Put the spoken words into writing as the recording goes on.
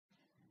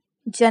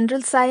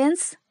General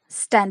Science,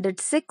 Standard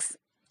 6,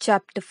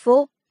 Chapter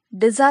 4,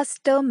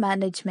 Disaster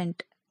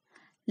Management.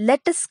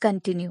 Let us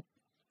continue.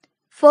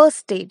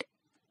 First aid.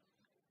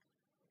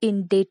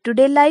 In day to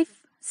day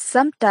life,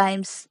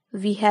 sometimes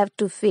we have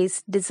to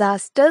face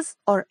disasters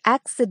or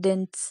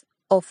accidents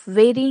of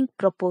varying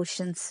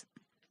proportions.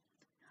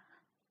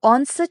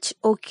 On such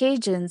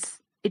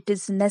occasions, it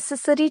is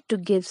necessary to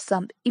give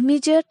some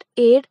immediate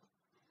aid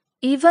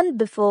even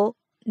before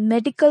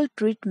medical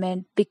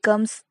treatment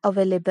becomes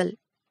available.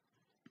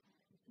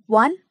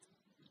 1.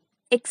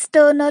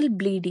 External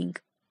bleeding.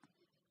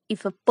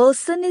 If a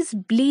person is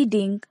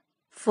bleeding,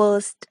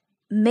 first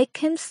make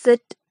him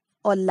sit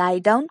or lie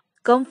down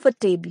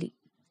comfortably.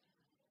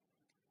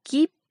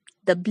 Keep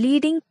the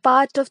bleeding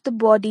part of the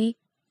body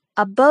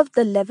above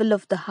the level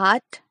of the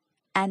heart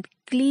and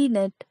clean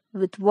it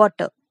with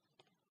water.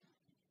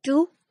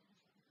 2.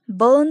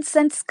 Burns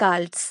and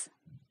scalds.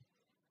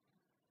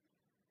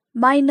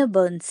 Minor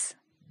burns.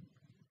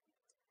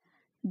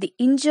 The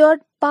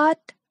injured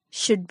part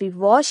should be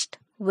washed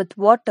with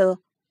water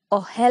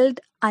or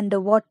held under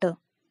water.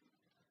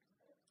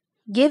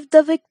 Give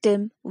the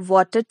victim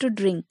water to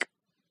drink.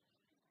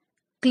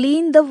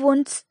 Clean the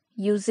wounds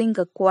using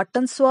a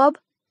cotton swab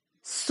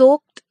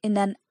soaked in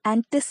an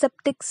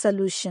antiseptic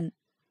solution.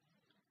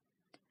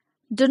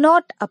 Do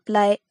not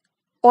apply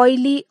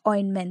oily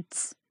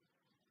ointments.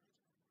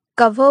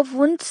 Cover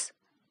wounds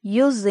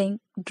using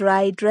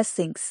dry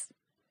dressings.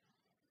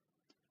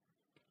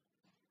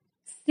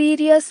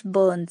 Serious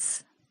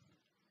burns.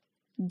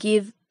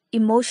 Give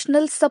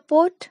emotional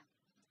support.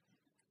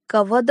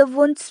 Cover the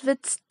wounds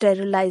with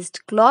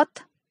sterilized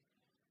cloth.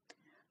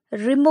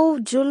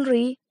 Remove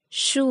jewelry,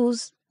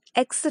 shoes,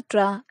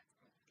 etc.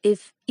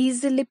 if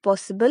easily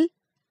possible.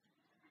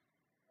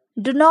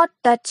 Do not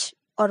touch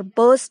or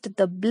burst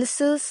the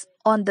blisters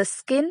on the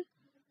skin.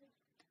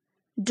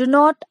 Do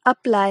not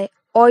apply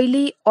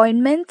oily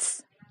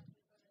ointments.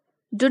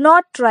 Do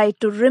not try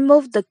to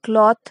remove the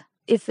cloth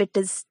if it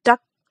is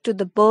stuck to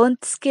the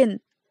burnt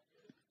skin.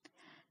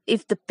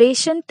 If the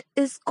patient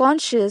is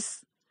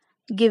conscious,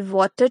 give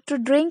water to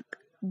drink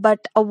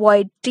but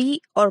avoid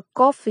tea or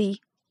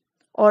coffee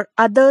or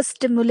other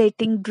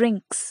stimulating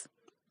drinks.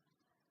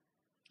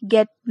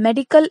 Get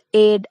medical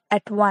aid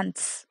at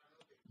once.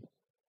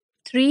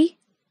 3.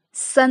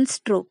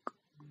 Sunstroke.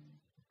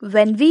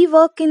 When we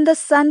work in the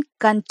sun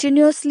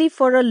continuously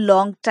for a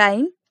long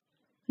time,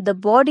 the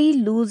body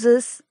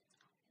loses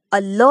a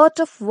lot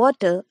of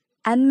water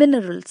and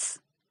minerals.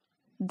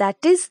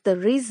 That is the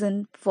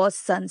reason for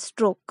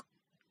sunstroke.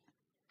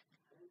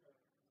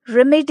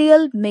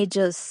 Remedial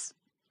measures.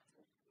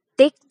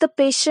 Take the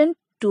patient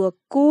to a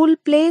cool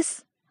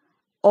place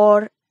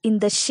or in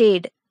the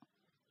shade.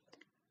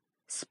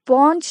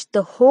 Sponge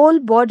the whole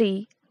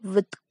body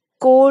with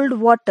cold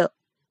water.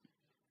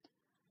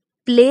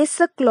 Place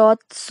a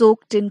cloth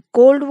soaked in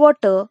cold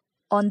water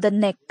on the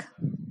neck.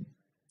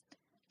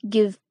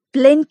 Give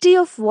plenty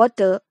of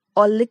water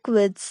or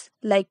liquids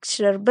like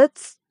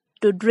sherbets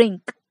to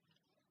drink.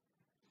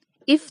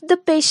 If the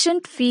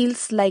patient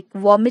feels like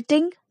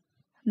vomiting,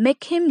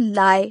 make him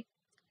lie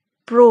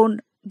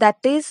prone, that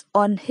is,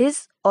 on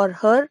his or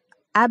her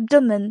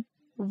abdomen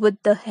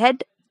with the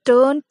head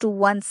turned to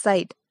one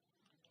side.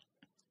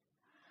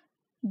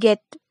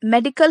 Get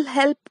medical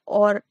help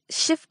or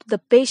shift the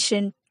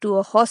patient to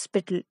a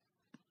hospital.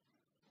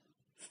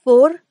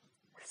 4.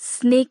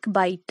 Snake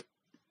bite.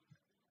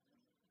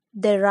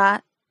 There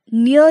are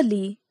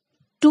nearly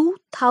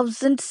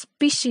 2,000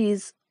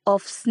 species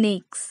of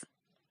snakes.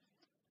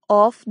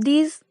 Of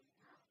these,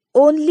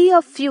 only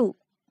a few,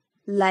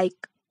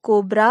 like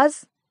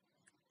cobras,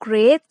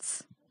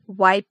 kraits,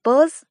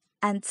 vipers,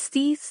 and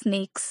sea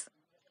snakes,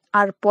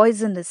 are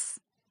poisonous.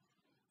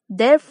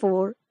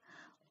 Therefore,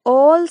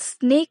 all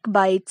snake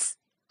bites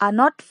are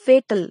not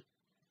fatal.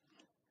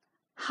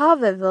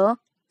 However,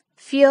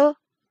 fear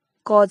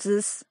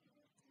causes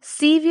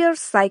severe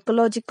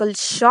psychological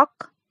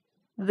shock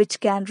which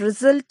can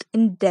result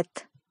in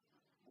death.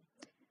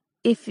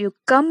 If you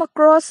come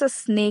across a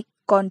snake,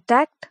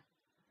 contact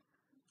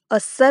a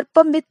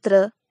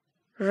Sarpamitra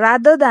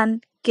rather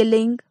than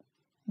killing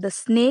the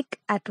snake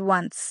at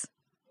once.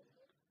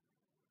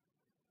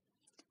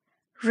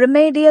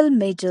 Remedial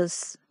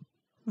measures.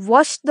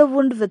 Wash the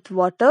wound with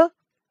water.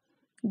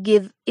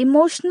 Give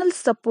emotional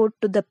support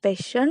to the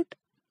patient.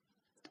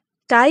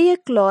 Tie a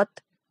cloth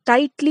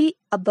tightly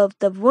above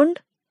the wound.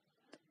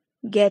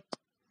 Get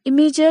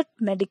immediate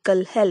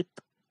medical help.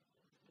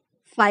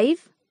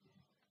 5.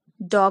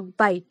 Dog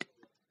bite.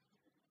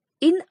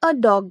 In a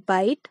dog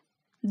bite,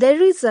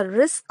 there is a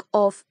risk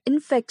of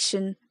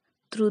infection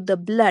through the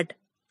blood.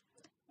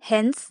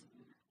 Hence,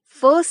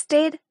 first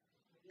aid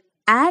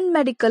and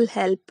medical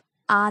help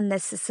are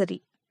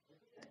necessary.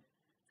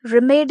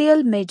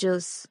 Remedial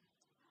measures.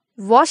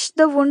 Wash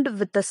the wound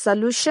with a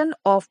solution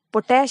of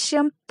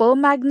potassium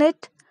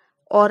permanganate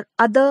or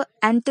other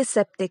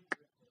antiseptic.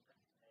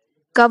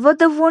 Cover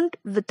the wound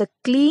with a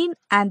clean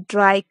and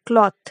dry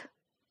cloth.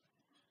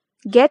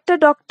 Get a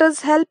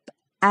doctor's help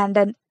and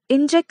an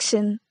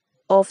injection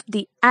of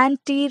the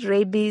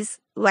anti-rabies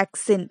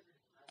vaccine.